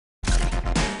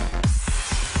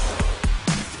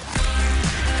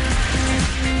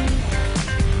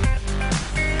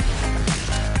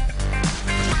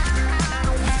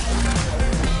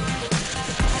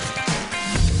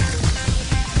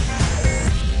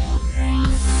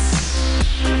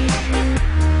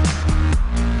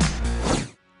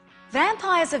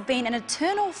Vampires have been an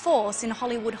eternal force in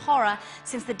Hollywood horror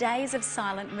since the days of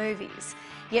silent movies.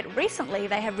 Yet recently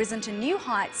they have risen to new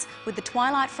heights with the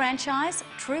Twilight franchise,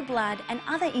 True Blood and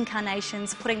other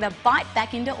incarnations putting the bite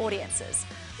back into audiences.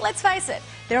 Let's face it,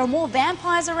 there are more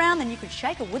vampires around than you could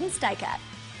shake a wooden stake at.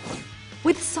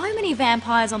 With so many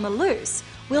vampires on the loose,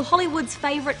 will Hollywood's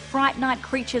favourite Fright Night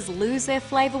creatures lose their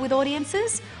flavour with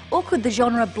audiences? Or could the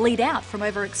genre bleed out from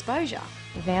overexposure?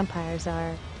 Vampires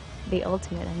are the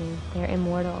ultimate. I mean, they're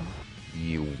immortal.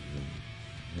 You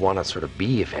want to sort of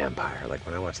be a vampire. Like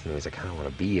when I watch the movies, I kind of want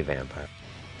to be a vampire.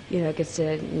 You know, gets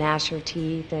to gnash your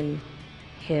teeth and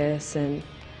hiss and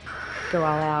go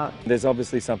all out. There's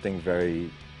obviously something very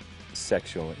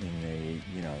sexual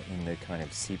in the kind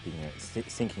of sinking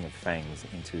of fangs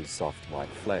into soft white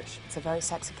flesh. It's a very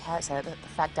sexy character, the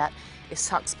fact that it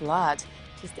sucks blood.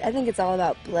 I think it's all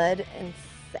about blood and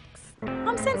sex.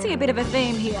 I'm sensing a bit of a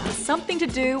theme here, something to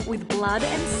do with blood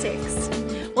and sex.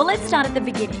 Well, let's start at the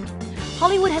beginning.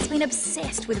 Hollywood has been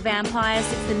obsessed with vampires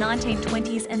since the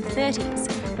 1920s and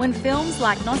 30s, when films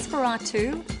like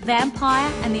Nosferatu,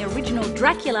 Vampire and the original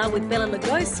Dracula with Bela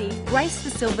Lugosi graced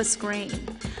the silver screen.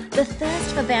 The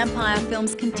thirst for vampire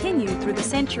films continued through the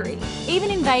century,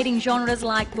 even invading genres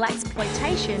like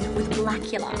blaxploitation with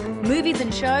Blackula. Movies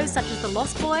and shows such as The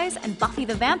Lost Boys and Buffy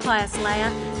the Vampire Slayer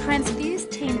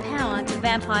transfused teen power to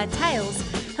vampire tales,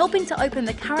 helping to open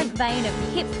the current vein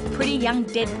of hip, pretty young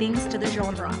dead things to the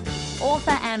genre.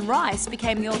 Author Anne Rice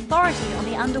became the authority on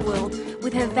the underworld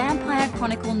with her Vampire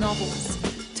Chronicle novels,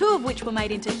 two of which were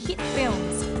made into hit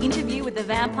films: Interview with the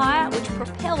Vampire, which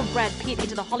propelled Brad Pitt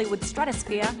into the Hollywood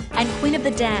stratosphere, and Queen of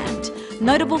the Damned,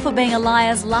 notable for being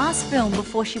Alia's last film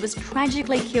before she was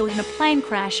tragically killed in a plane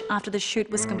crash after the shoot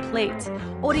was complete.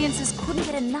 Audiences couldn't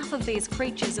get enough of these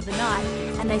creatures of the night,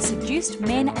 and they seduced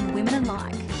men and women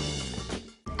alike.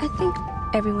 I think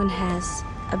everyone has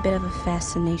a bit of a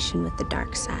fascination with the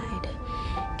dark side,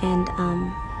 and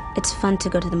it's fun to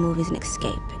go to the movies and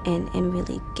escape and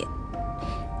really get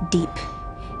deep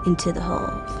into the whole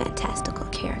fantastical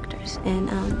characters. And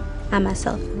I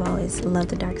myself have always loved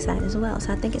the dark side as well,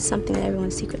 so I think it's something that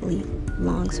everyone secretly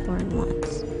longs for and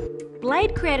wants.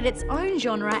 Blade created its own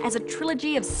genre as a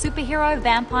trilogy of superhero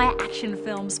vampire action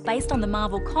films based on the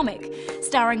Marvel comic,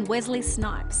 starring Wesley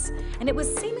Snipes. And it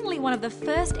was seemingly one of the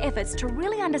first efforts to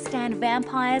really understand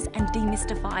vampires and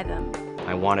demystify them.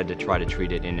 I wanted to try to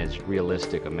treat it in as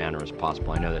realistic a manner as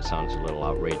possible. I know that sounds a little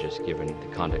outrageous given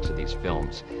the context of these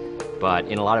films, but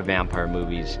in a lot of vampire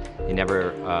movies, they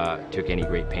never took any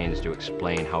great pains to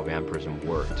explain how vampirism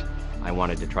worked. I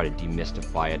wanted to try to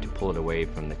demystify it, to pull it away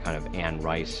from the kind of Anne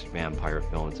Rice vampire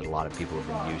films that a lot of people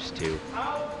have been used to.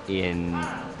 In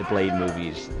the Blade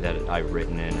movies that I've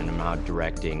written in and I'm now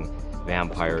directing,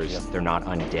 vampires, they're not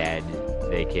undead,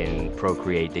 they can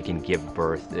procreate, they can give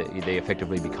birth, they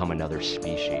effectively become another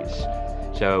species.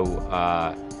 So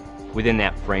within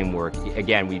that framework,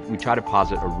 again, we try to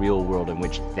posit a real world in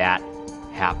which that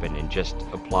happened and just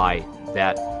apply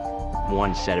that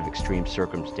one set of extreme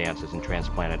circumstances and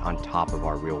transplant it on top of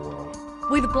our real world.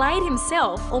 With Blade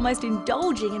himself almost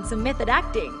indulging in some method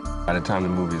acting. By the time the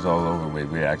movie's all over with,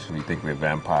 we actually think we're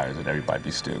vampires and everybody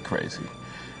be still crazy.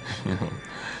 You know,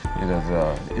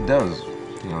 it does.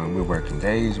 You know, and we're working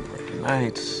days, we're working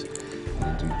nights.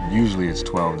 Usually it's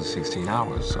 12 to 16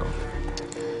 hours, so,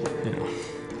 you know,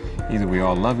 either we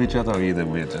all love each other or either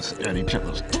we're just at each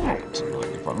other's throats. You know,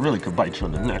 if I really could bite you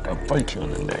on the neck, I'd bite you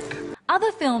on the neck.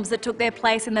 Other films that took their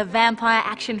place in the vampire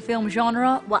action film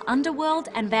genre were Underworld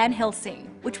and Van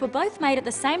Helsing, which were both made at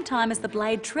the same time as the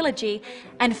Blade trilogy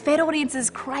and fed audiences'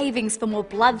 cravings for more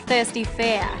bloodthirsty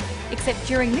fare. Except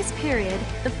during this period,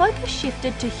 the focus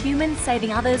shifted to humans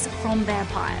saving others from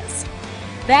vampires.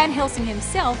 Van Helsing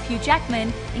himself, Hugh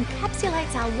Jackman,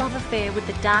 encapsulates our love affair with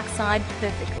the dark side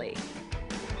perfectly.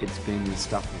 It's been the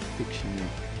stuff of fiction,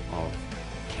 of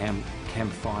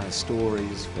campfire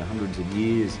stories for hundreds of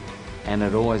years. And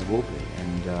it always will be,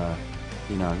 and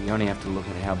you know, you only have to look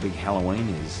at how big Halloween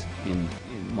is in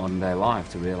modern day life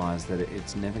to realise that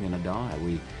it's never going to die.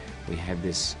 We have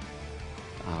this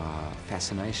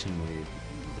fascination with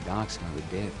the dark side, with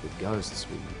death, with ghosts,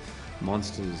 with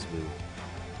monsters,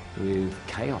 with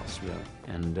chaos, really,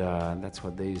 and that's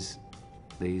what these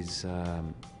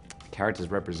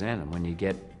characters represent. And when you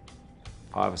get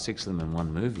 5 or 6 of them in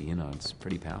one movie, you know, it's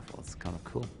pretty powerful. It's kind of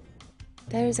cool.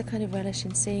 There is a kind of relish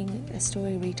in seeing a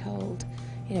story retold,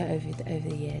 you know, over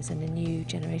the years, and a new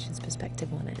generation's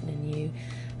perspective on it, and a new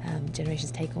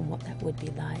generation's take on what that would be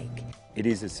like. It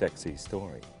is a sexy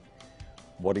story.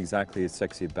 What exactly is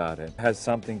sexy about it has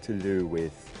something to do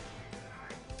with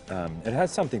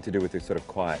the sort of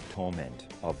quiet torment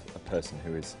of a person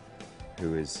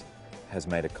who is has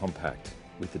made a compact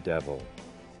with the devil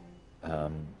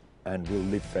and will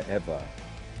live forever,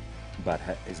 but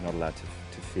is not allowed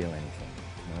to feel anything,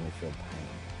 can only feel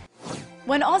pain.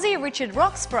 When Aussie Richard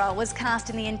Roxburgh was cast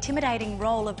in the intimidating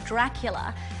role of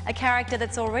Dracula, a character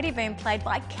that's already been played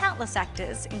by countless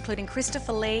actors, including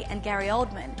Christopher Lee and Gary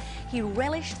Oldman, he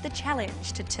relished the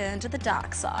challenge to turn to the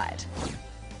dark side.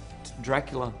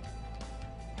 Dracula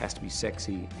has to be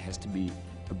sexy, has to be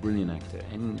a brilliant actor,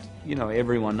 and you know,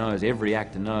 everyone knows, every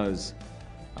actor knows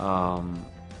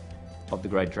of the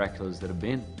great Draculas that have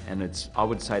been, and it's, I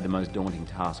would say, the most daunting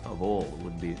task of all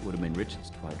would have been Richard's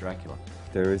to play Dracula.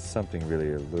 There is something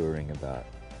really alluring about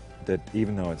that,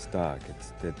 even though it's dark,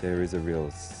 that there is a real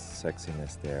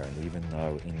sexiness there, and even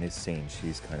though in this scene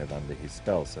she's kind of under his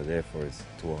spell, so therefore is,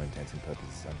 to all intents and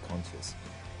purposes, unconscious,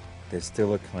 there's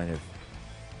still a kind of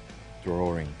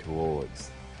drawing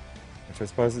towards, which I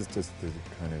suppose is just the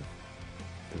kind of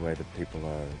the way that people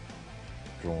are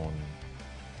drawn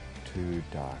to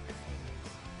dark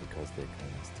things, because they're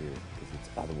kind of mysterious, because it's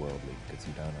otherworldly, because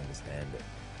you don't understand it,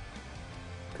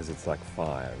 because it's like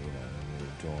fire, you know, and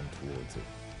you're drawn towards it.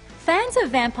 Fans of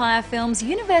vampire films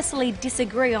universally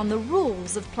disagree on the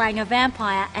rules of playing a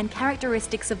vampire and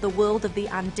characteristics of the world of the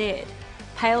undead.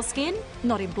 Pale skin?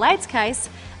 Not in Blade's case.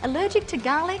 Allergic to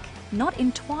garlic? Not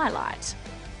in Twilight.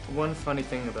 One funny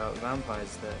thing about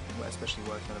vampires that, especially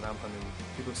working on a vampire movie,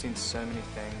 people have seen so many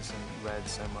things and read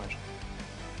so much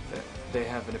that they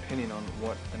have an opinion on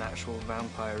what an actual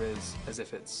vampire is, as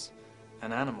if it's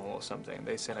an animal or something.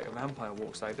 They say like a vampire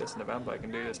walks like this and a vampire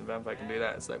can do this and a vampire can do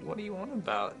that. It's like, what are you on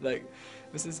about? Like,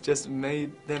 this is just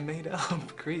they're made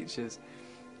up creatures.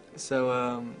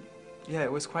 So yeah,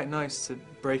 it was quite nice to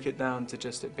break it down to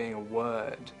just it being a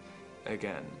word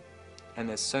again. And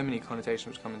there's so many connotations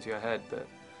which come into your head, but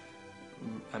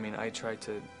I mean, I tried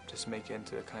to just make it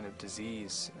into a kind of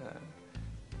disease.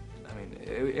 I mean,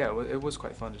 it was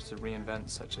quite fun just to reinvent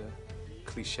such a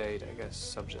cliched, I guess,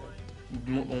 subject.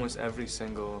 Almost every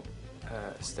single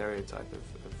stereotype of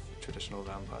traditional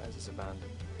vampires is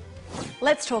abandoned.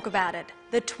 Let's talk about it.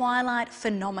 The Twilight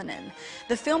phenomenon.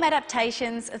 The film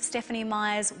adaptations of Stephenie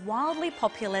Meyer's wildly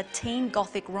popular teen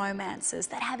gothic romances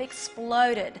that have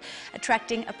exploded,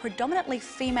 attracting a predominantly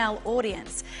female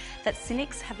audience that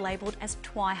cynics have labelled as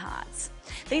twihards.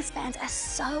 These fans are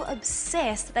so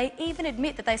obsessed they even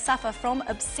admit that they suffer from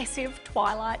obsessive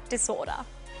Twilight disorder.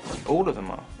 All of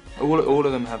them are. All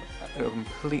of them are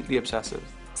completely obsessive.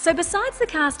 So besides the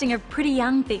casting of pretty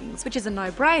young things, which is a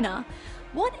no-brainer,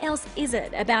 what else is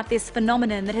it about this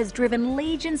phenomenon that has driven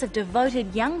legions of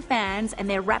devoted young fans and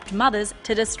their rapt mothers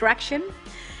to distraction?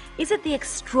 Is it the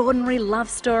extraordinary love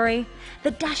story?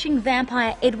 The dashing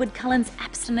vampire Edward Cullen's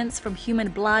abstinence from human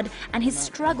blood and his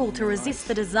struggle to resist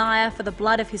the desire for the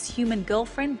blood of his human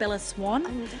girlfriend, Bella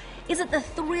Swan? Is it the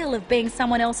thrill of being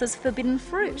someone else's forbidden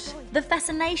fruit? The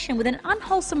fascination with an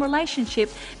unwholesome relationship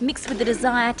mixed with the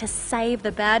desire to save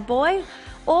the bad boy?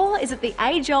 Or is it the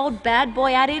age-old bad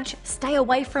boy adage, stay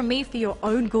away from me for your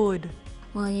own good?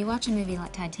 Well, you watch a movie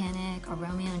like Titanic or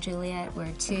Romeo and Juliet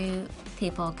where two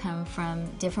people come from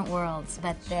different worlds,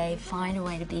 but they find a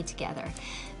way to be together.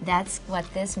 That's what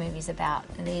this movie's about.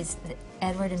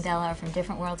 Edward and Bella are from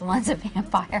different worlds. One's a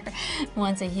vampire,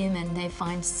 one's a human. They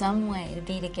find some way to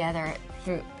be together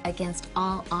against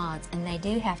all odds, and they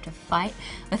do have to fight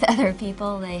with other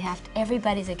people.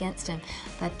 Everybody's against them,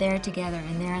 but they're together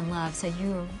and they're in love. So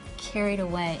you're carried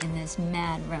away in this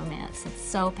mad romance. It's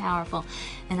so powerful,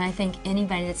 and I think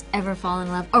anybody that's ever fallen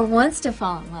in love or wants to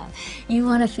fall in love, you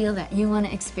want to feel that, you want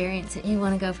to experience it, you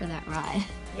want to go for that ride.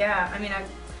 Yeah, I mean,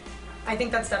 I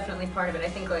think that's definitely part of it. I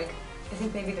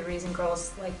think maybe the reason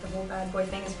girls like the whole bad boy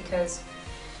thing is because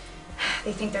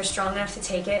they think they're strong enough to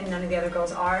take it and none of the other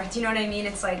girls are. Do you know what I mean?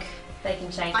 It's like they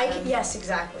can change them. Yes,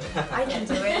 exactly. I can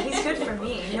do it. He's good for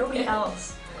me. Nobody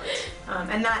else.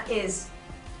 And that is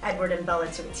Edward and Bella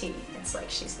to a T. It's like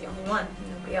she's the only one,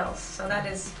 nobody else. So that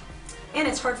is, and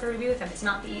it's hard for her to be with him. It's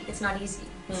not easy.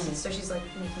 So she's like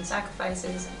making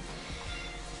sacrifices.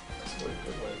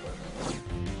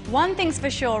 One thing's for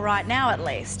sure right now, at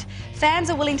least.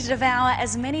 Fans are willing to devour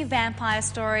as many vampire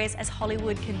stories as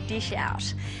Hollywood can dish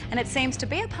out. And it seems to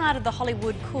be a part of the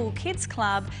Hollywood Cool Kids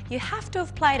Club, you have to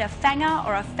have played a fanger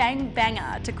or a fang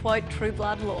banger, to quote True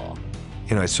Blood law.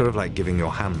 You know, it's sort of like giving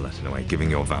your Hamlet, in a way,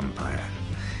 giving your vampire.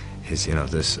 You know,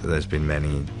 there's been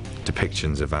many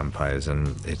depictions of vampires,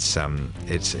 and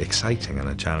it's exciting and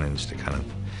a challenge to kind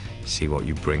of see what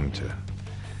you bring to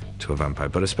a vampire.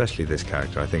 But especially this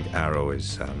character, I think Arrow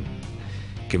is,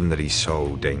 given that he's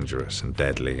so dangerous and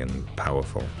deadly and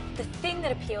powerful. The thing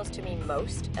that appeals to me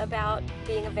most about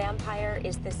being a vampire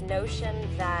is this notion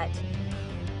that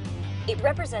it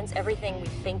represents everything we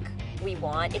think we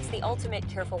want. It's the ultimate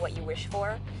careful what you wish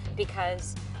for,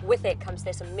 because with it comes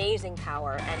this amazing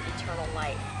power and eternal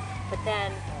life. But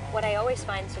then what I always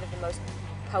find sort of the most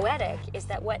poetic is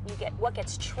that what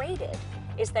gets traded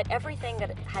is that everything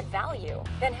that had value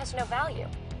then has no value.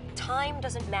 Time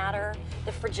doesn't matter,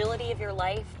 the fragility of your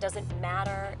life doesn't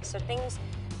matter, so things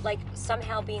like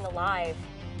somehow being alive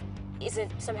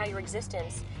somehow your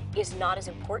existence is not as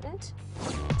important.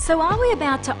 So are we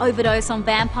about to overdose on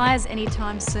vampires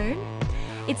anytime soon?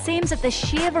 It seems that the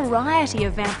sheer variety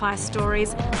of vampire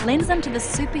stories lends them to the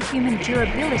superhuman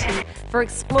durability for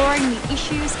exploring the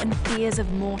issues and fears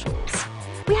of mortals.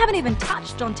 We haven't even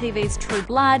touched on TV's True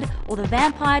Blood or The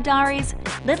Vampire Diaries,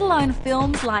 let alone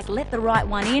films like Let the Right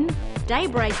One In,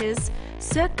 Daybreakers,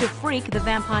 Cirque du Freak, The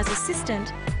Vampire's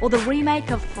Assistant, or the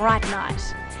remake of Fright Night.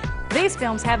 These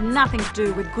films have nothing to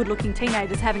do with good-looking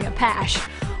teenagers having a pash,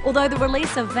 although the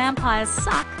release of Vampires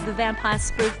Suck, the vampire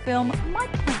spoof film, might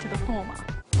point to the former.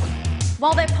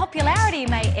 While their popularity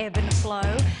may ebb and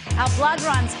flow, our blood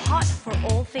runs hot for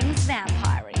all things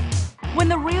vampire-y. When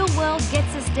the real world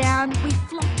gets us down, we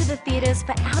flock to the theatres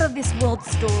for out-of-this-world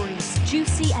stories,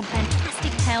 juicy and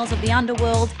fantastic tales of the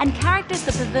underworld, and characters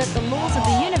that pervert the laws of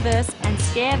the universe and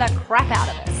scare the crap out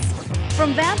of us.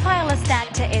 From Vampire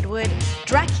Lestat to Edward,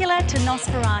 Dracula to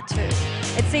Nosferatu,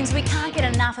 it seems we can't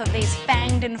get enough of these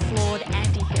fanged and flawed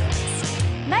anti-heroes.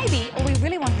 Maybe all we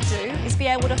really want to do is be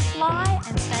able to fly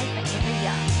and stay forever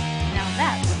young. Now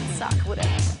that wouldn't suck, would it?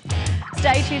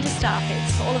 Stay tuned to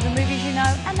Starheads for all of the movies you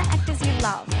know and the actors you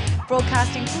love.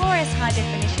 Broadcasting glorious high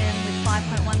definition with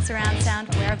 5.1 surround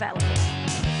sound where available.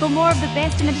 For more of the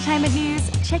best in entertainment news,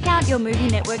 check out your Movie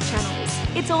Network channels.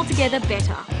 It's altogether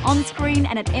better, on screen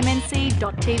and at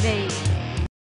mnc.tv.